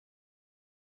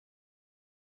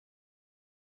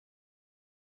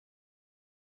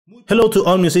Hello to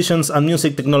all musicians and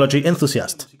music technology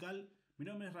enthusiasts.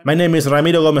 My name is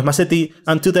Ramiro Gomez Macetti,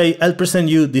 and today I'll present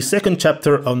you the second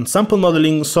chapter on Sample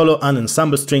Modeling Solo and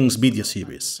Ensemble Strings video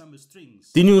series,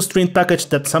 the new string package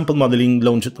that Sample Modeling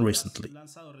launched recently.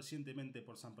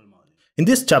 In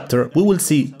this chapter, we will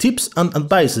see tips and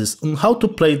advices on how to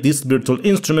play these virtual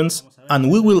instruments,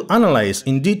 and we will analyze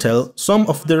in detail some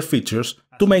of their features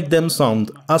to make them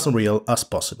sound as real as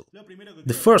possible.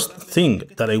 The first thing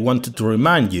that I wanted to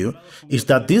remind you is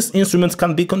that these instruments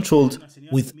can be controlled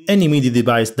with any MIDI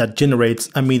device that generates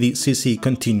a MIDI CC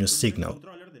continuous signal.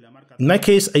 In my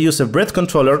case, I use a breath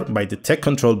controller by the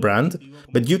TEControl brand,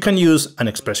 but you can use an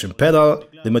expression pedal,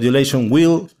 the modulation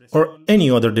wheel, or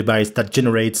any other device that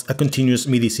generates a continuous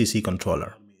MIDI CC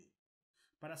controller.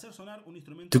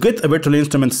 To get a virtual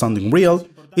instrument sounding real,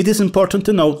 it is important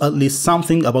to know at least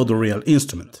something about the real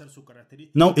instrument.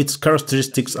 Know its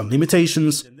characteristics and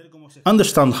limitations,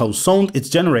 understand how sound is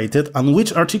generated and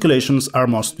which articulations are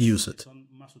most used.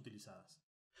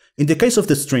 In the case of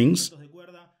the strings,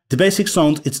 the basic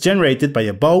sound is generated by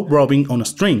a bow rubbing on a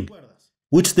string,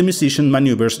 which the musician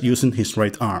maneuvers using his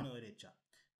right arm.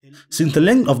 Since the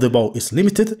length of the bow is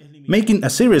limited, making a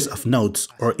series of notes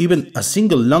or even a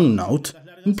single long note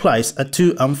implies a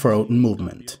to and fro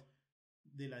movement,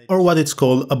 or what is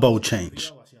called a bow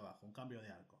change.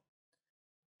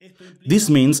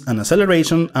 This means an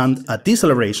acceleration and a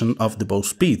deceleration of the bow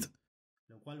speed.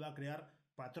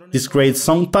 This creates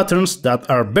sound patterns that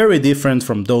are very different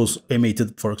from those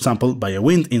emitted, for example, by a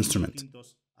wind instrument.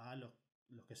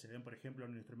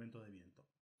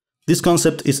 This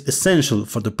concept is essential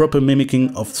for the proper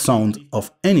mimicking of sound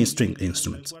of any string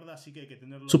instrument,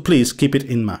 so please keep it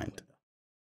in mind.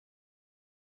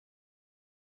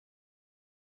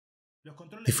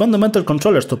 The fundamental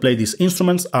controllers to play these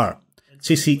instruments are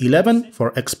CC11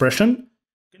 for expression.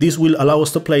 This will allow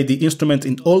us to play the instrument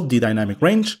in all the dynamic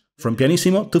range, from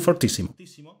pianissimo to fortissimo.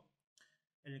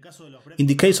 In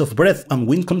the case of breath and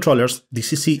wind controllers, the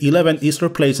CC11 is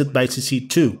replaced by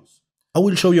CC2. I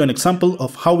will show you an example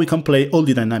of how we can play all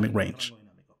the dynamic range.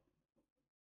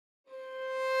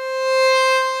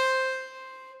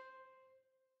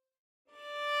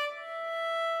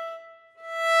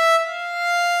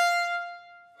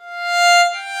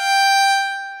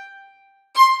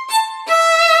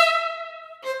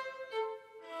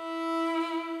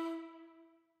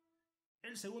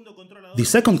 The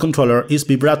second controller is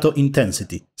vibrato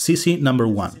intensity, CC number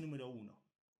 1.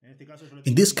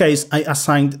 In this case, I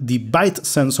assigned the bite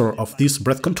sensor of this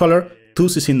breath controller to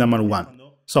CC number 1.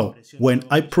 So, when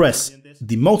I press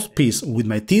the mouthpiece with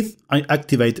my teeth, I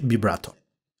activate vibrato.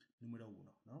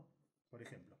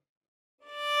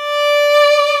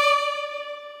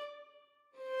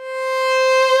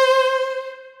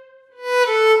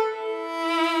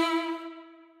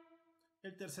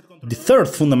 The third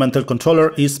fundamental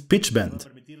controller is pitch bend.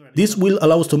 This will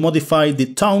allow us to modify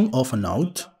the tone of a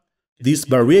note. These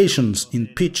variations in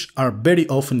pitch are very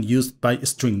often used by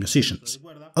string musicians.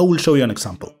 I will show you an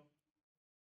example.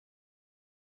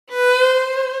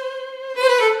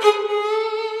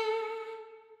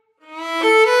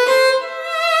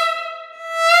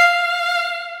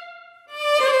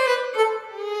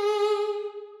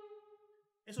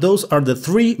 Those are the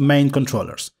three main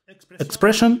controllers: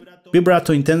 expression,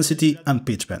 vibrato intensity, and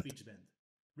pitch bend.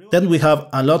 Then we have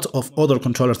a lot of other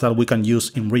controllers that we can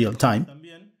use in real time.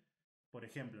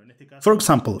 For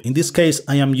example, in this case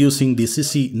I am using the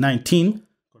CC19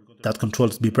 that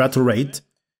controls vibrato rate,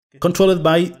 controlled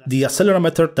by the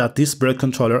accelerometer that this breath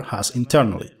controller has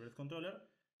internally.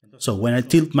 So when I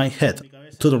tilt my head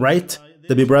to the right,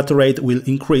 the vibrato rate will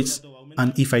increase,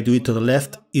 and if I do it to the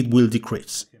left, it will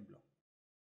decrease.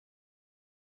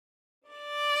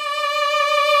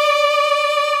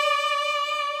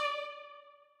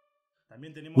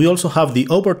 We also have the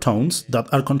overtones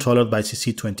that are controlled by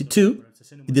CC22.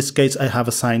 In this case, I have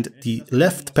assigned the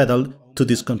left pedal to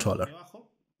this controller.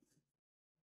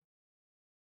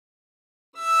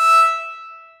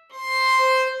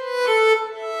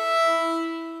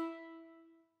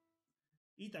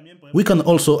 We can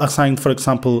also assign, for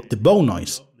example, the bow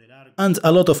noise, and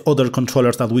a lot of other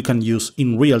controllers that we can use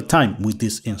in real time with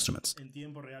these instruments.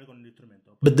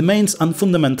 But the mains and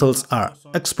fundamentals are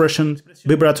expression,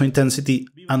 vibrato intensity,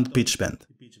 and pitch bend.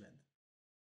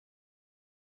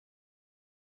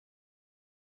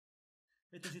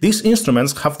 These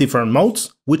instruments have different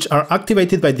modes, which are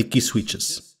activated by the key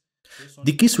switches.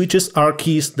 The key switches are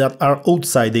keys that are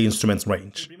outside the instrument's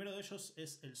range.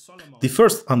 The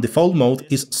first and default mode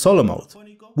is solo mode,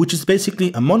 which is basically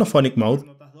a monophonic mode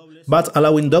but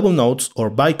allowing double notes or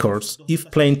bichords if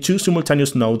playing two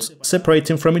simultaneous notes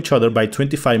separating from each other by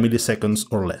 25 milliseconds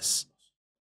or less.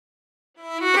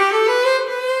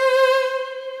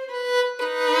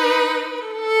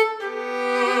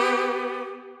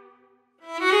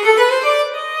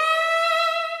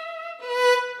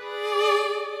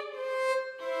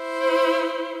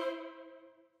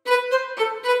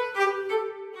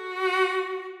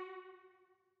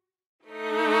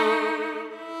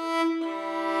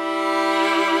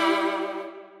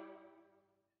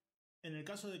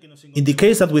 In the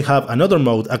case that we have another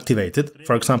mode activated,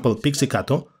 for example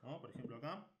pizzicato,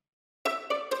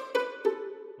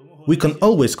 we can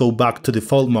always go back to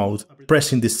default mode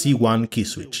pressing the C1 key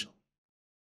switch.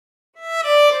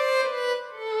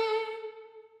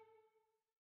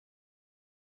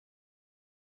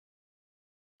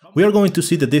 We are going to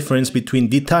see the difference between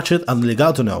detached and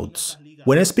legato notes.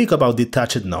 When I speak about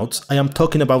detached notes, I am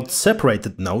talking about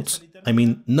separated notes. I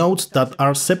mean notes that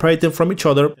are separated from each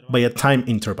other by a time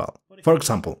interval. For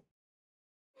example,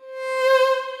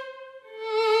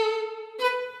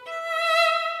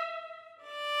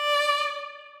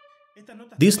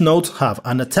 these notes have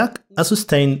an attack, a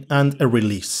sustain, and a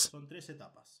release.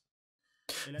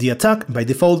 The attack, by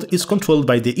default, is controlled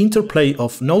by the interplay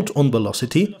of note on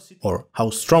velocity, or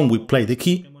how strong we play the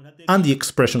key, and the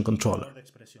expression controller.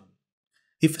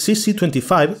 If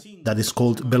CC25, that is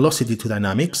called velocity to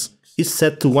dynamics, is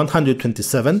set to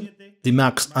 127, the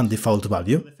max and default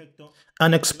value,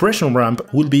 an expression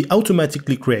ramp will be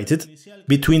automatically created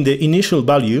between the initial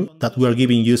value that we are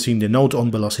giving using the note on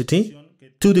velocity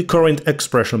to the current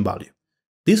expression value.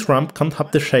 This ramp can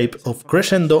have the shape of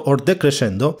crescendo or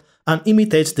decrescendo and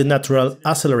imitates the natural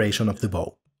acceleration of the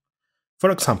bow. For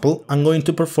example, I'm going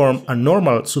to perform a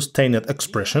normal sustained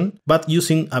expression, but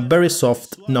using a very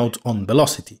soft note on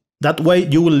velocity. That way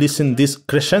you will listen this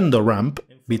crescendo ramp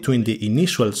between the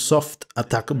initial soft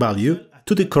attack value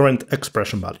to the current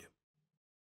expression value.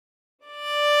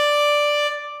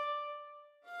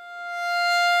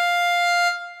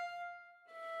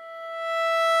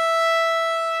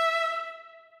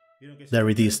 There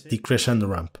it is, the crescendo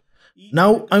ramp.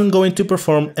 Now I'm going to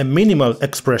perform a minimal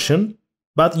expression,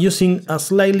 but using a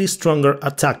slightly stronger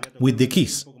attack with the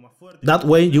keys. That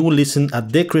way you will listen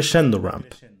at the decrescendo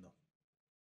ramp.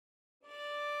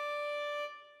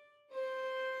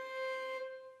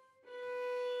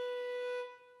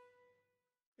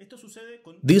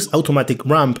 This automatic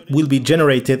ramp will be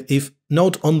generated if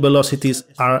note on velocities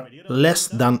are less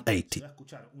than 80.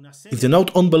 If the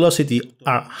note on velocity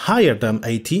are higher than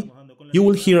 80, you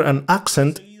will hear an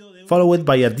accent followed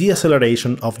by a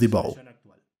deceleration of the bow.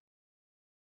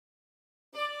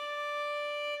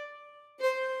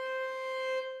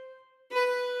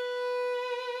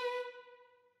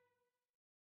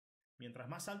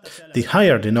 The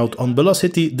higher the note on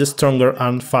velocity, the stronger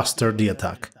and faster the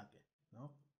attack.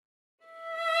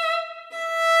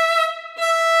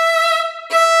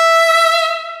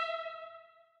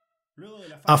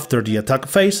 After the attack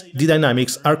phase, the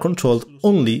dynamics are controlled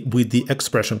only with the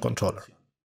expression controller.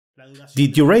 The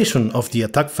duration of the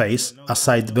attack phase,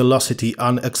 aside velocity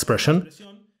and expression,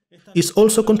 is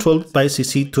also controlled by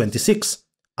CC26,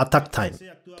 attack time,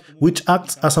 which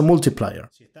acts as a multiplier.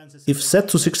 If set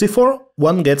to 64,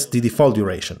 one gets the default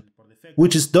duration,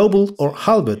 which is doubled or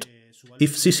halved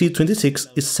if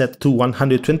CC26 is set to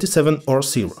 127 or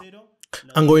 0.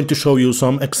 I'm going to show you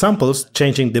some examples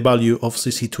changing the value of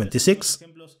CC26.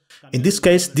 In this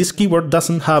case, this keyboard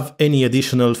doesn't have any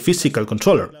additional physical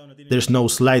controller. There's no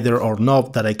slider or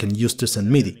knob that I can use to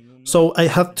send MIDI. So I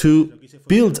had to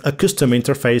build a custom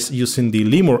interface using the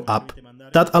Lemur app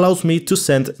that allows me to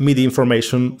send MIDI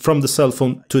information from the cell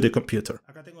phone to the computer.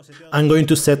 I'm going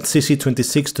to set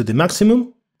CC26 to the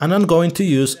maximum, and I'm going to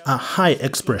use a high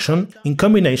expression in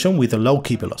combination with a low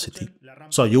key velocity.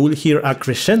 So you will hear a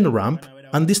crescendo ramp,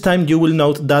 and this time you will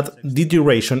note that the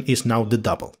duration is now the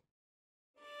double.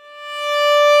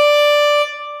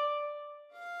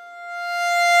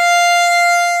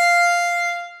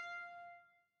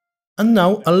 And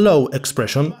now a low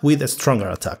expression with a stronger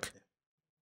attack.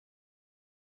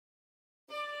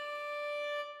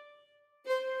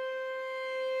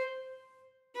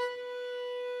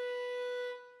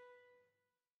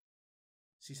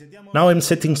 Now I'm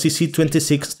setting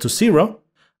CC26 to 0,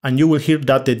 and you will hear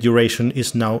that the duration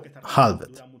is now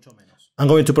halved. I'm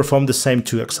going to perform the same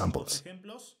two examples.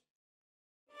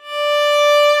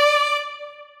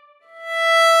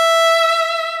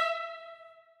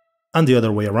 And the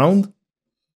other way around.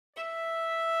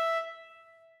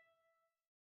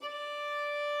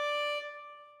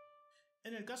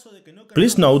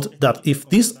 Please note that if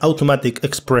this automatic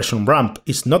expression ramp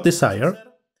is not desired,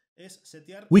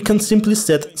 We can simply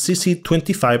set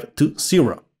CC25 to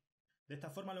 0.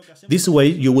 This way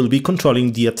you will be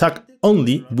controlling the attack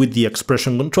only with the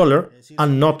expression controller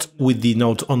and not with the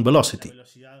note on velocity.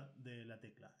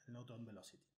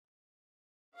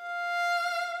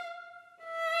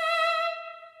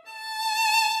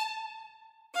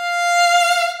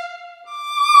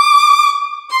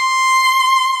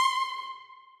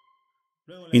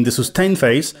 In the sustain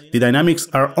phase, the dynamics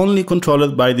are only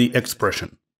controlled by the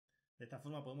expression.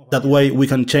 That way we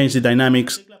can change the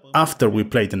dynamics after we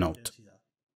play the note.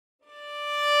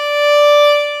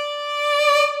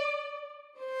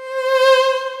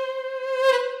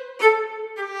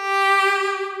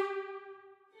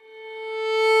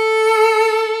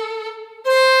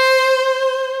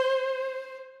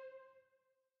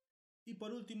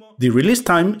 The release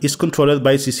time is controlled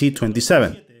by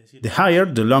CC27. The higher,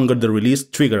 the longer the release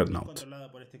trigger note.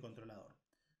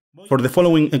 For the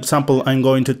following example, I'm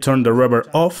going to turn the reverb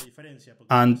off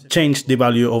and change the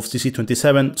value of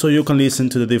CC27 so you can listen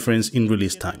to the difference in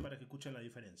release time.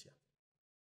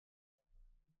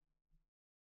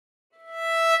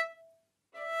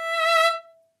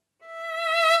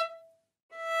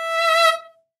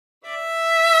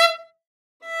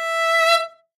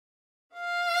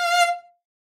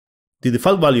 The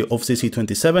default value of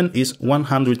CC27 is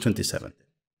 127.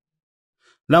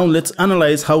 Now let's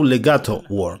analyze how legato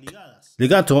works.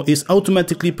 Legato is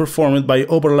automatically performed by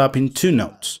overlapping two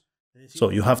notes. So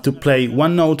you have to play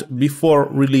one note before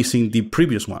releasing the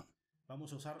previous one.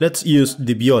 Let's use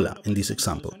the viola in this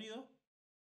example.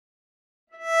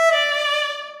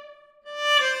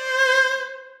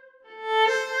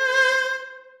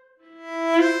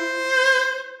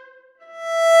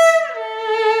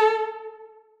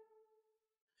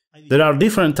 There are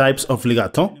different types of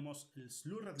legato.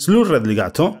 Slurred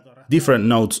legato, different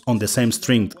notes on the same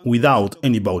string without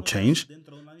any bow change,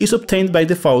 is obtained by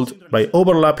default by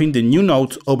overlapping the new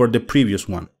note over the previous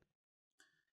one.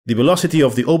 The velocity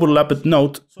of the overlapped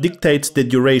note dictates the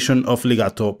duration of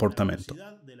legato portamento.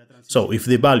 So if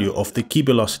the value of the key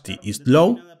velocity is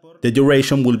low, the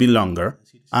duration will be longer,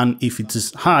 and if it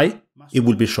is high, it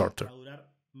will be shorter.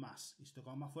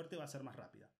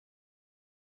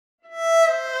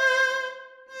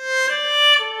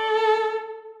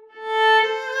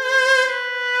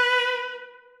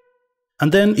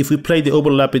 And then, if we play the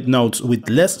overlapped notes with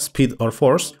less speed or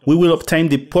force, we will obtain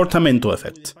the portamento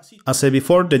effect. As said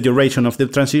before, the duration of the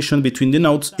transition between the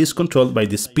notes is controlled by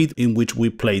the speed in which we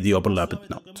play the overlapped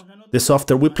note. The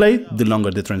softer we play, the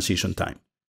longer the transition time.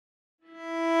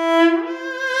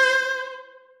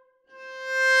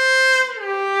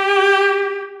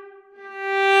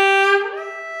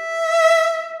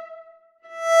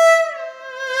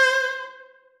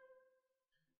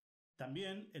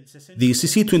 The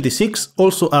CC26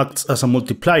 also acts as a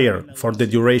multiplier for the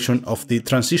duration of the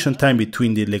transition time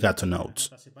between the legato notes.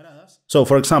 So,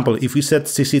 for example, if we set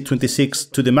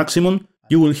CC26 to the maximum,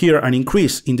 you will hear an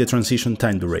increase in the transition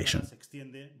time duration.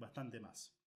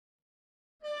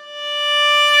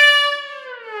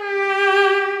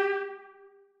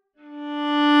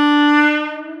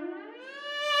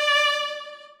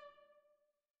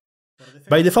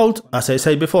 By default, as I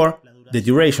said before, the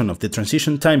duration of the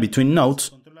transition time between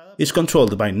notes is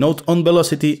controlled by note on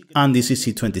velocity and the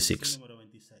CC26.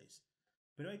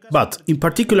 But in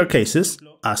particular cases,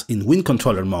 as in wind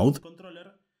controller mode,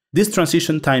 this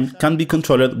transition time can be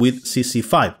controlled with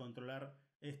CC5.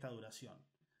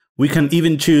 We can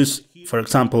even choose, for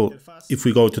example, if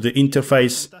we go to the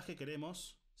interface,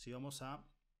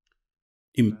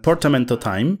 in portamento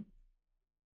time,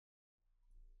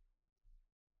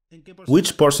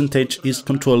 which percentage is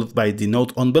controlled by the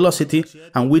note on velocity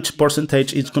and which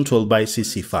percentage is controlled by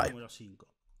CC5.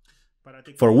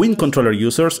 For wind controller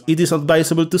users, it is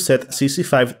advisable to set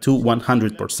CC5 to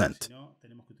 100%,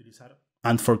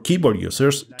 and for keyboard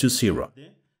users to 0,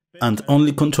 and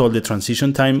only control the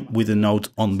transition time with the note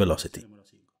on velocity.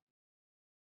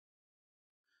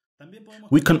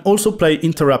 We can also play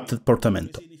interrupted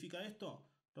portamento.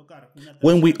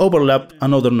 When we overlap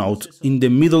another note in the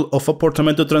middle of a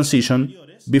portamento transition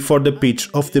before the pitch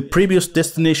of the previous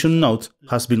destination note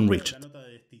has been reached.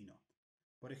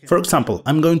 For example,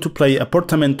 I'm going to play a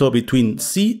portamento between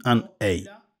C and A,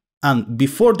 and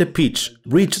before the pitch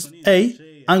reaches A,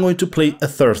 I'm going to play a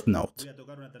third note.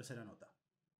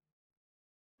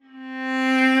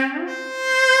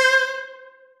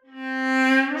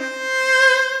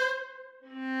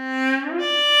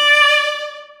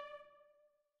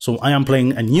 So I am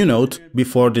playing a new note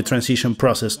before the transition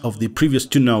process of the previous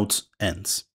two notes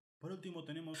ends.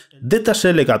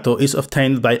 Détaché legato is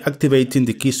obtained by activating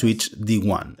the key switch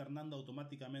D1.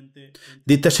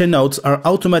 Detached notes are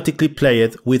automatically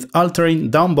played with altering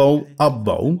down bow, up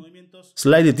bow,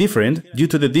 slightly different due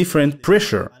to the different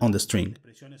pressure on the string.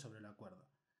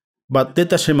 But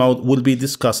detached mode will be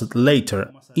discussed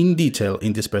later in detail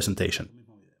in this presentation.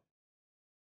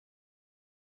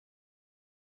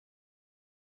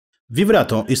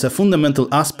 Vibrato is a fundamental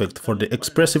aspect for the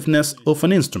expressiveness of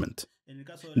an instrument.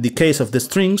 In the case of the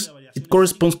strings, it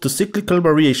corresponds to cyclical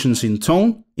variations in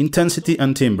tone, intensity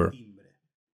and timbre,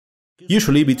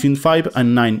 usually between 5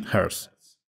 and 9 Hz.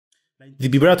 The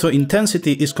vibrato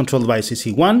intensity is controlled by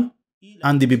CC1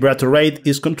 and the vibrato rate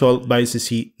is controlled by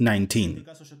CC19.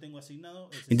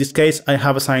 In this case, I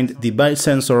have assigned the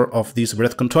biosensor of this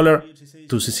breath controller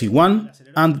to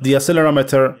CC1 and the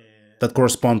accelerometer that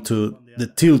corresponds to the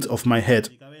tilt of my head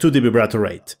to the vibrato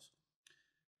rate.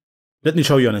 Let me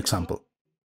show you an example.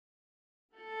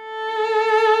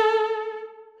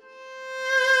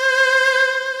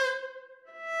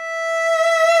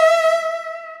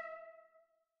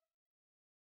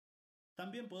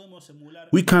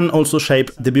 We can also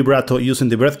shape the vibrato using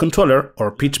the breath controller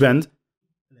or pitch bend,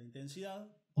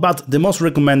 but the most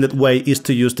recommended way is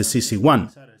to use the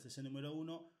CC1,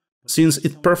 since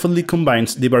it perfectly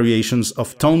combines the variations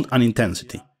of tone and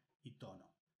intensity.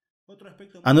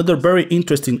 Another very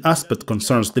interesting aspect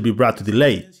concerns the vibrato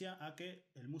delay.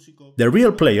 The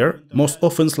real player most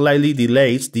often slightly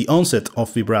delays the onset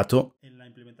of vibrato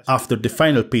after the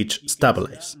final pitch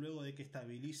stabilizes.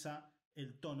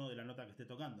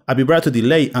 A vibrato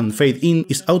delay and fade-in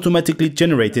is automatically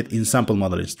generated in sample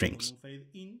modeling strings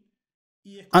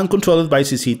and controlled by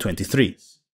CC23.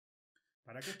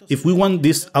 If we want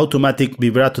this automatic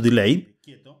vibrato delay,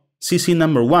 CC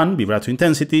number 1, vibrato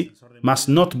intensity, must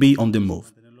not be on the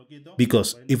move,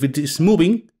 because if it is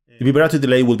moving, the vibrato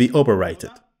delay will be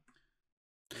overwritten.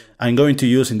 I'm going to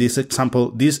use in this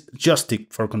example this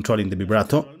joystick for controlling the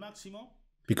vibrato,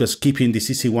 because keeping the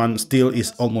CC1 still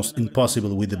is almost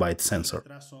impossible with the byte sensor.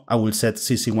 I will set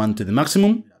CC1 to the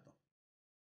maximum.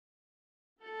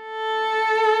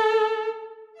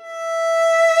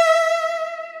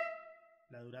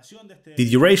 The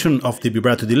duration of the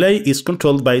vibrato delay is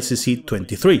controlled by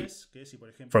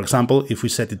CC23. For example, if we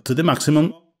set it to the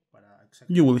maximum,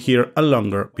 you will hear a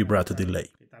longer vibrato delay.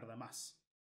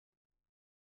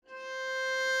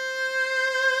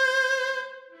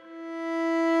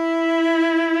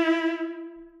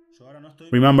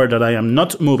 Remember that I am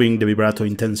not moving the vibrato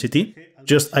intensity,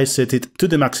 just I set it to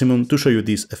the maximum to show you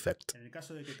this effect.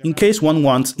 In case one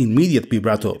wants immediate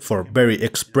vibrato for very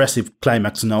expressive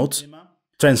climax notes,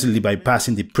 transiently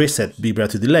bypassing the preset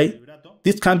vibrato delay,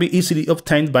 this can be easily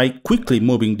obtained by quickly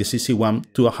moving the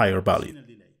CC1 to a higher value.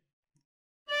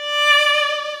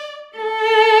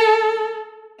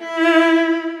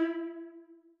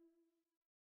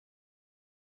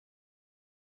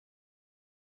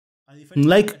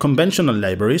 Unlike conventional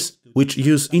libraries, which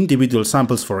use individual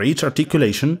samples for each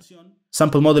articulation,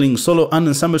 sample modeling solo and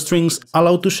ensemble strings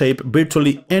allow to shape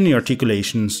virtually any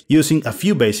articulations using a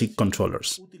few basic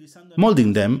controllers,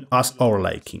 molding them as our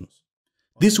liking.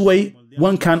 This way,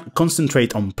 one can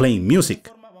concentrate on playing music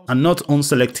and not on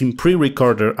selecting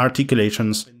pre-recorded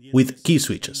articulations with key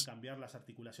switches.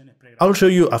 I'll show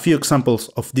you a few examples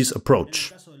of this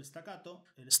approach.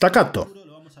 Staccato.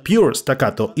 Pure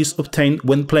staccato is obtained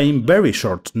when playing very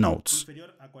short notes,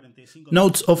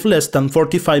 notes of less than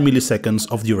 45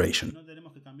 milliseconds of duration.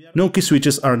 No key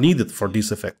switches are needed for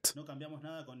this effect.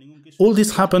 All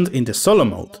this happened in the solo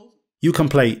mode. You can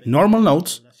play normal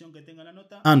notes,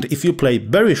 and if you play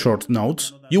very short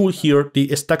notes, you will hear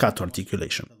the staccato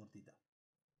articulation.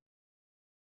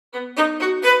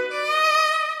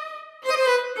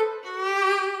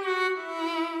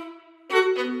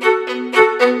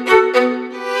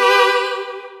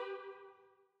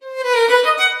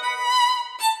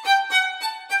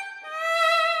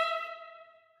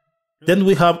 Then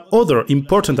we have other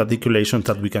important articulations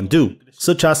that we can do,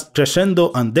 such as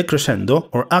crescendo and decrescendo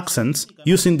or accents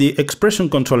using the expression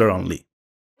controller only.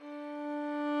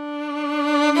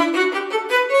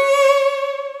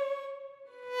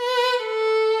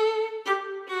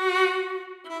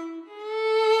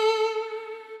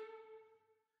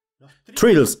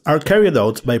 Trills are carried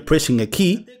out by pressing a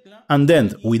key and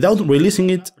then, without releasing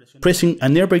it, pressing a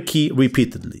nearby key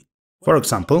repeatedly. For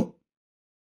example,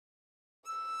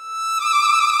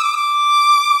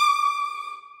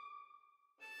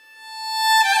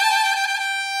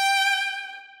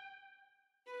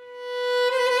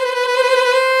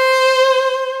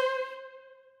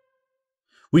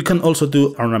 we can also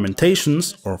do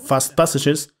ornamentations or fast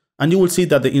passages, and you will see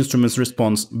that the instruments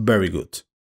respond very good.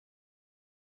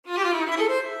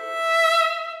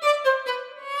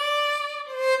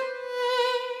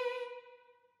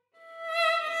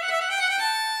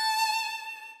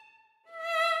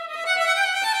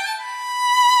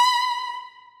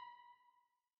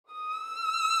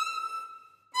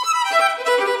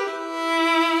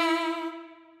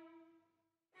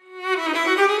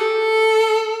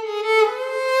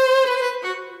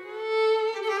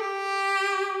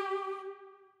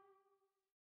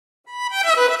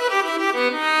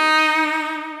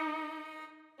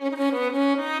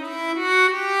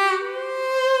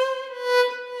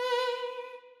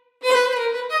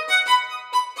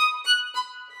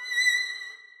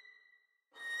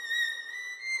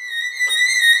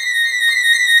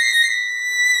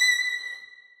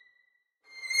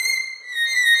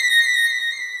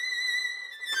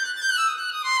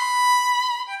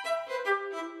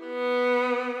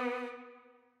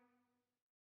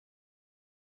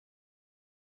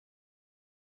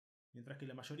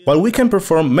 While we can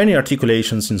perform many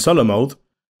articulations in solo mode,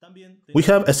 we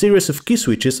have a series of key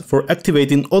switches for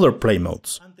activating other play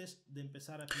modes.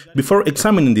 Before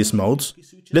examining these modes,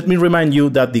 let me remind you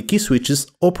that the key switches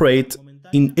operate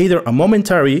in either a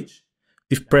momentary,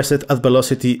 if pressed at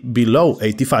velocity below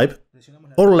 85,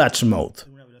 or latch mode,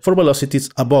 for velocities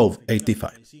above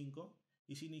 85.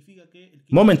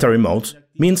 Momentary mode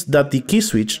means that the key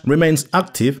switch remains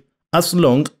active as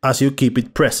long as you keep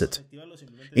it pressed.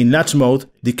 In latch mode,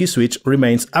 the key switch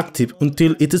remains active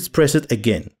until it is pressed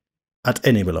again, at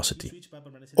any velocity,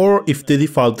 or if the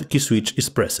default key switch is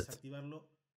pressed.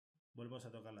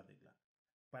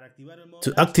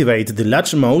 To activate the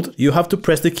latch mode, you have to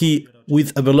press the key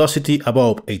with a velocity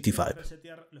above 85.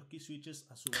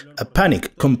 A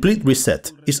panic complete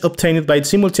reset is obtained by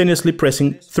simultaneously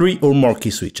pressing 3 or more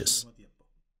key switches.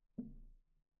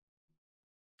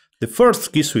 The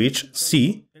first key switch,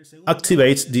 C,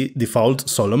 activates the default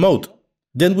solo mode.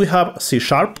 Then we have C#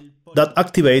 that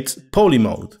activates poly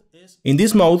mode. In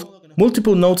this mode,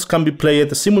 multiple notes can be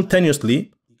played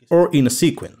simultaneously or in a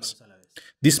sequence.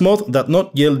 This mode does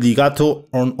not yield legato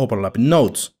on overlapping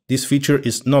notes. This feature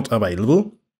is not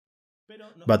available,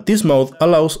 but this mode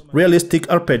allows realistic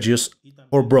arpeggios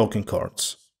or broken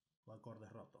chords.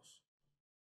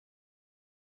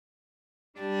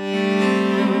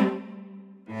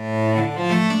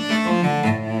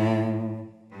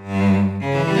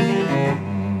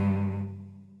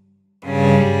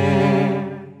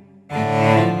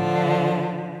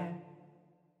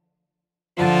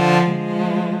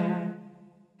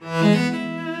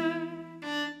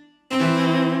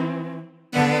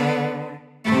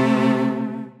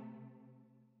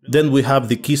 Then we have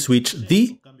the key switch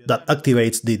D that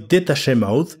activates the détaché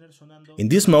mode. In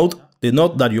this mode, the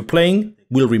note that you're playing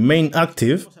will remain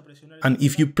active, and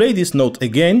if you play this note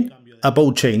again, a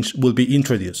bow change will be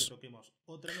introduced.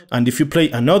 And if you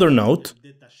play another note,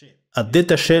 a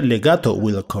détaché legato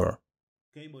will occur.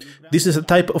 This is a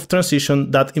type of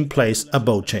transition that implies a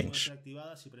bow change.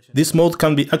 This mode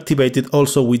can be activated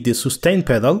also with the sustain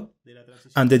pedal,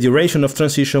 and the duration of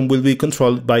transition will be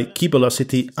controlled by key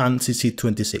velocity and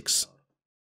CC26.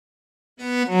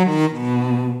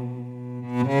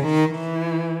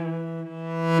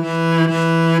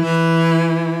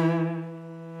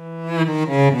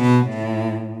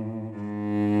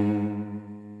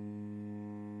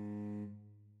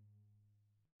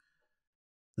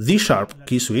 D#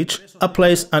 key switch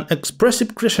applies an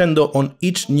expressive crescendo on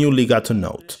each new legato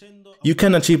note. You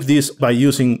can achieve this by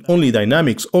using only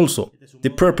dynamics also. The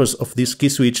purpose of this key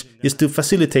switch is to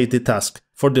facilitate the task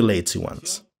for the lazy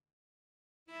ones.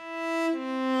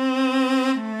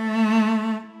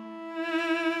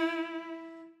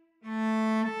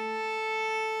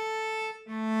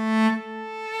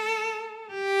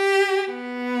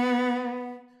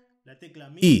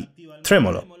 E.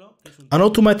 Tremolo. An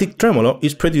automatic tremolo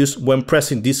is produced when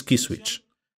pressing this key switch.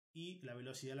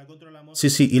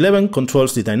 CC11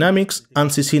 controls the dynamics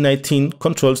and CC19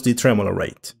 controls the tremolo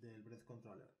rate.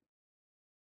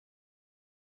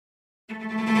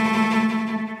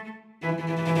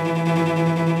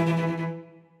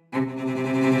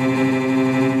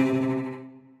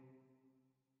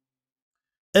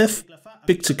 F.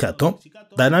 Pizzicato.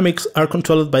 Dynamics are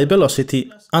controlled by velocity,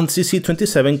 and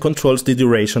CC27 controls the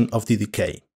duration of the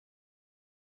decay.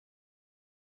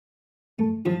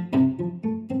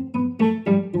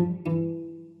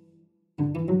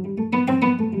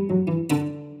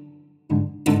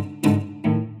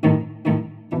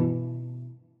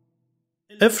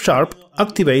 F#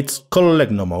 activates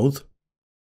collegno mode.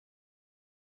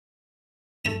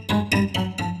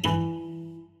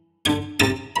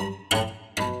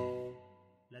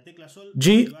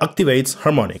 G activates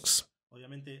harmonics.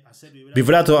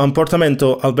 Vibrato and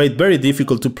portamento, albeit very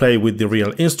difficult to play with the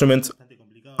real instrument,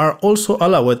 are also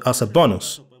allowed as a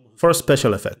bonus for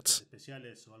special effects.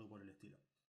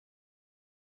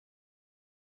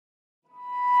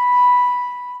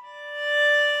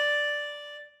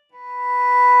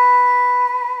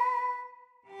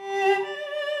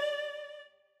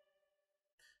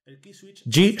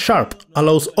 G#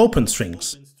 allows open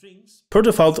strings. Per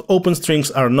default, open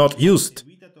strings are not used,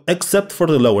 except for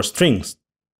the lower strings.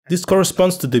 This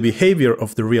corresponds to the behavior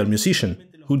of the real musician,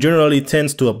 who generally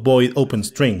tends to avoid open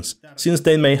strings, since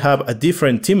they may have a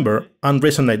different timbre and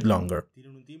resonate longer.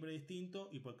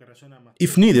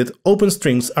 If needed, open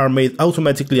strings are made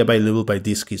automatically available by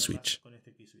this key switch.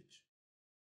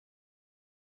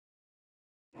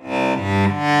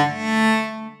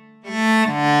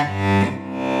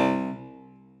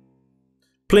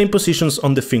 Playing positions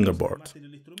on the fingerboard.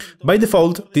 By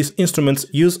default, these instruments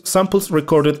use samples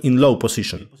recorded in low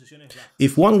position.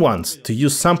 If one wants to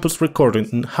use samples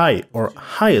recorded in high or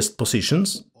highest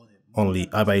positions, only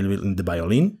available in the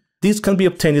violin, this can be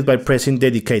obtained by pressing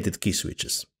dedicated key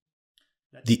switches.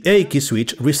 The A key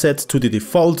switch resets to the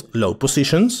default low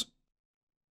positions,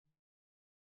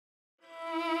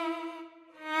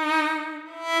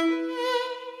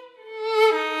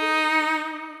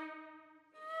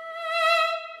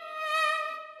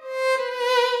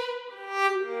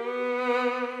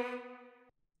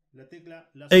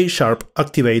 A sharp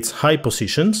activates high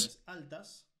positions,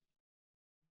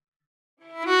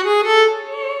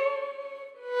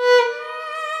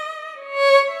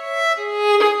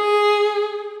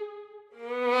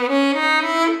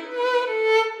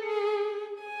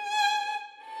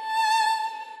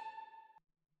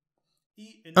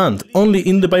 and only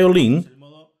in the violin,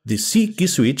 the C key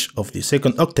switch of the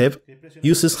second octave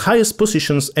uses highest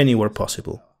positions anywhere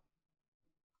possible.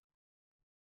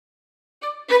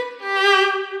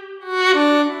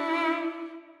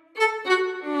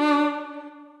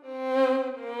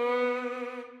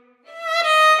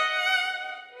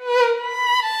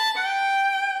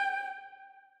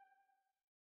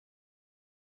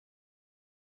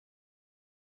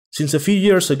 Since a few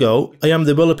years ago, I am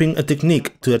developing a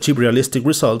technique to achieve realistic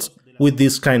results with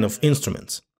this kind of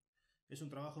instruments.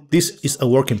 This is a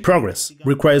work in progress,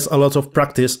 requires a lot of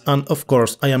practice, and of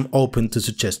course I am open to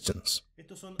suggestions.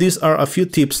 These are a few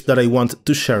tips that I want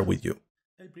to share with you.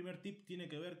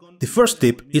 The first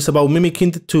tip is about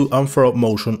mimicking the to and fro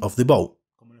motion of the bow.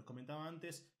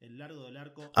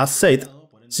 As said,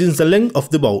 since the length of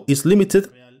the bow is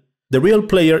limited, the real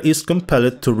player is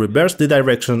compelled to reverse the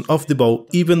direction of the bow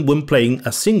even when playing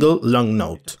a single long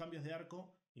note.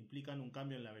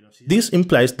 This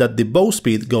implies that the bow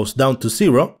speed goes down to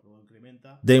 0,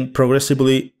 then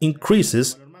progressively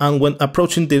increases, and when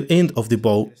approaching the end of the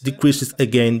bow, decreases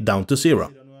again down to 0.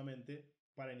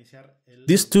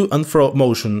 This to and fro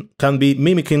motion can be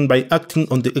mimicked by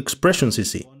acting on the expression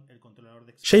CC,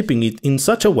 shaping it in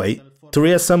such a way to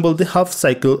reassemble the half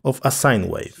cycle of a sine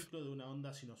wave,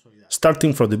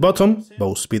 starting from the bottom,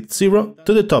 bow speed 0,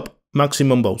 to the top,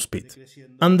 maximum bow speed,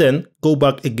 and then go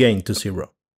back again to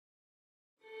 0.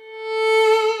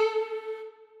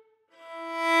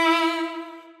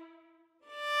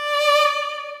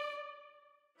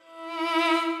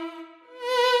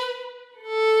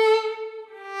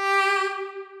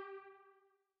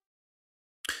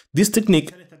 This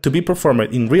technique, to be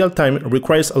performed in real time,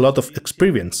 requires a lot of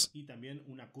experience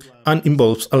and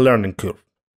involves a learning curve.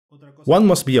 One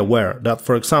must be aware that,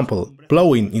 for example,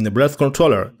 blowing in a breath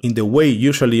controller in the way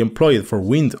usually employed for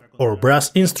wind or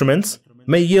brass instruments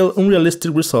may yield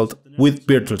unrealistic results with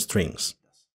virtual strings.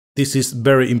 This is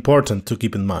very important to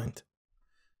keep in mind.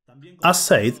 As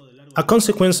said, a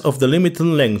consequence of the limited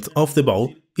length of the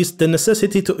bow is the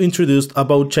necessity to introduce a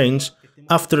bow change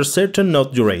after a certain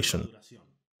note duration,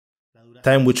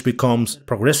 time which becomes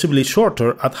progressively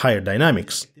shorter at higher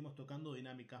dynamics,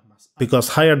 because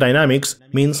higher dynamics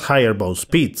means higher bow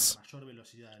speeds,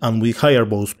 and with higher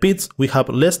bow speeds we have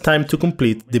less time to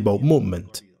complete the bow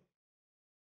movement.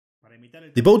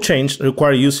 The bow change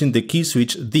requires using the key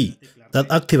switch D that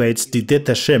activates the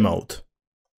détaché mode.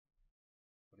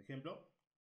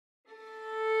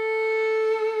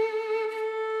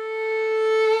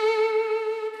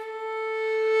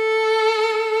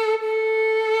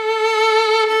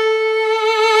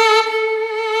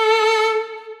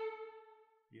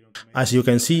 As you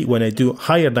can see, when I do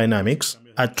higher dynamics,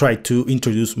 I try to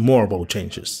introduce more bow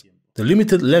changes. The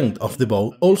limited length of the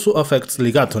bow also affects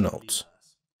legato notes.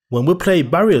 When we play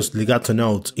various legato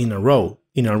notes in a row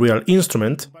in a real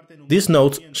instrument, this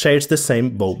note shares the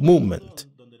same bow movement.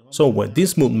 So when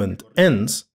this movement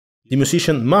ends, the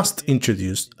musician must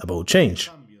introduce a bow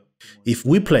change. If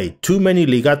we play too many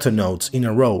legato notes in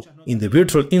a row in the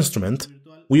virtual instrument,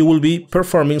 we will be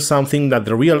performing something that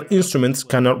the real instruments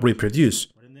cannot reproduce.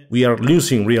 We are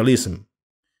losing realism.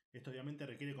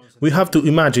 We have to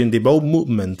imagine the bow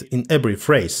movement in every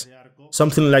phrase,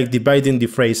 something like dividing the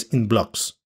phrase in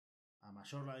blocks.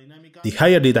 The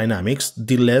higher the dynamics,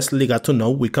 the less legato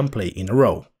note we can play in a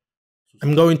row.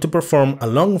 I'm going to perform a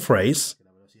long phrase.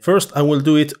 First, I will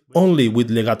do it only with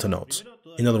legato notes.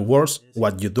 In other words,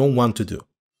 what you don't want to do.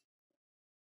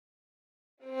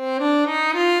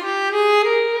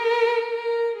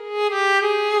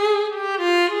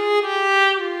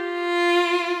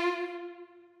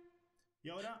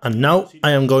 And now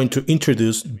I am going to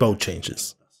introduce bow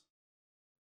changes.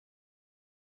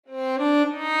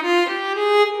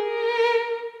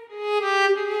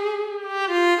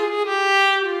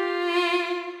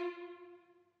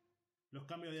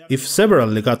 If several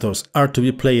legatos are to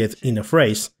be played in a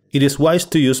phrase, It is wise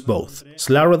to use both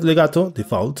slarred legato,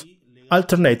 default,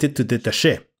 alternated to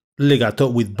détaché, legato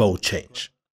with bow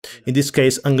change. In this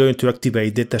case, I'm going to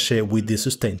activate détaché with the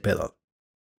sustain pedal.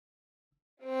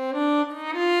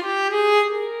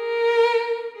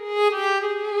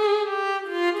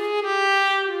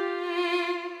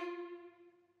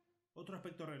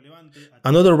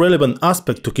 Another relevant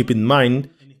aspect to keep in mind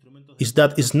is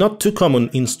that it's not too common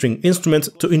in string instruments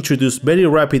to introduce very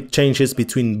rapid changes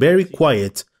between very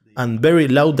quiet and very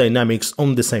loud dynamics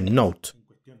on the same note.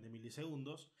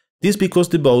 This because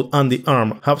the bow and the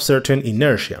arm have certain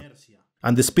inertia,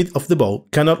 and the speed of the bow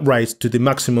cannot rise to the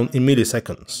maximum in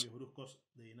milliseconds.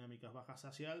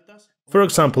 For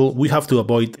example, we have to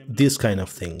avoid these kind of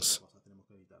things.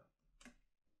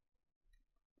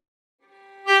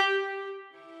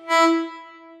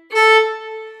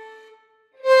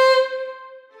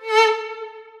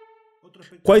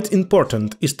 Quite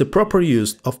important is the proper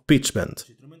use of pitch bend.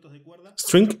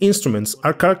 String instruments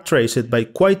are characterized by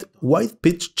quite wide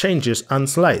pitch changes and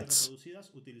slides.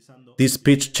 These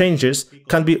pitch changes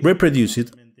can be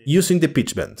reproduced using the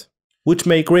pitch bend, which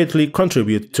may greatly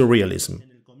contribute to realism.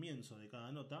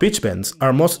 Pitch bends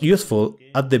are most useful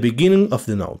at the beginning of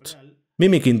the note,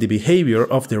 mimicking the behavior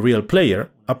of the real player,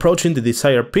 approaching the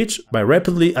desired pitch by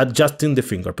rapidly adjusting the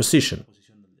finger position.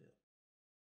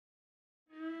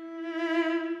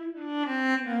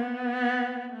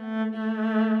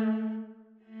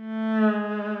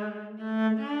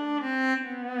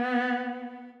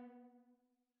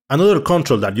 Another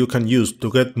control that you can use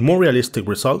to get more realistic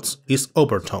results is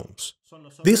overtones.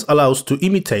 This allows to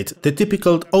imitate the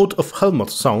typical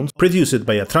out-of-Helmholtz sound produced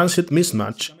by a transient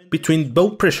mismatch between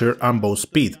bow pressure and bow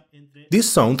speed. This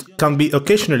sound can be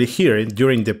occasionally heard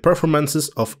during the performances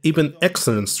of even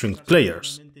excellent string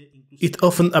players. It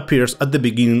often appears at the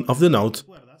beginning of the note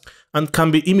and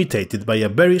can be imitated by a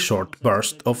very short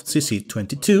burst of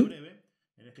CC22.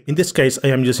 In this case, I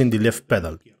am using the left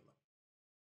pedal.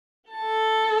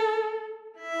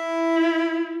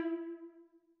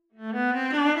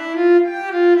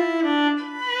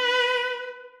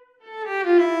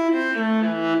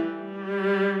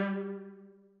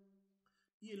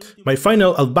 My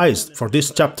final advice for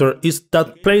this chapter is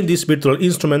that playing these virtual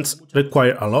instruments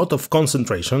require a lot of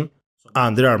concentration,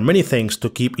 and there are many things to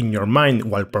keep in your mind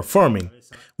while performing,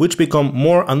 which become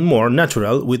more and more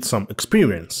natural with some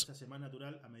experience.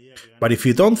 But if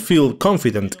you don't feel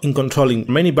confident in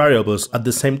controlling many variables at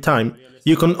the same time,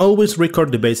 you can always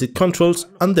record the basic controls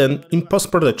and then in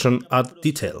post-production add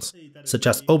details, such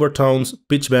as overtones,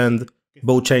 pitch bend,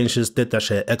 bow changes,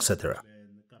 détaché, etc.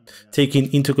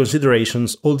 taking into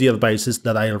considerations all the advices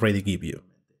that I already give you.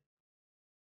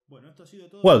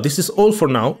 Well, this is all for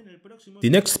now. The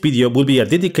next video will be a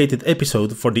dedicated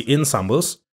episode for the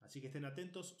ensembles,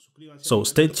 so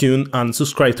stay tuned and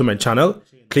subscribe to my channel,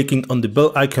 clicking on the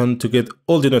bell icon to get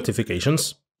all the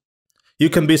notifications. You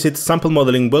can visit Sample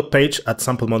Modeling webpage at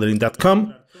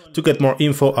samplemodeling.com to get more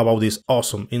info about these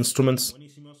awesome instruments.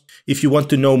 If you want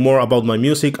to know more about my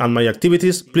music and my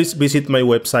activities, please visit my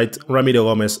website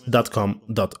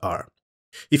ramirogomez.com.ar.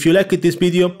 If you liked this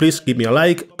video, please give me a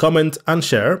like, comment and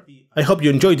share. I hope you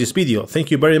enjoyed this video.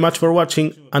 Thank you very much for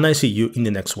watching, and I see you in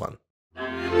the next one.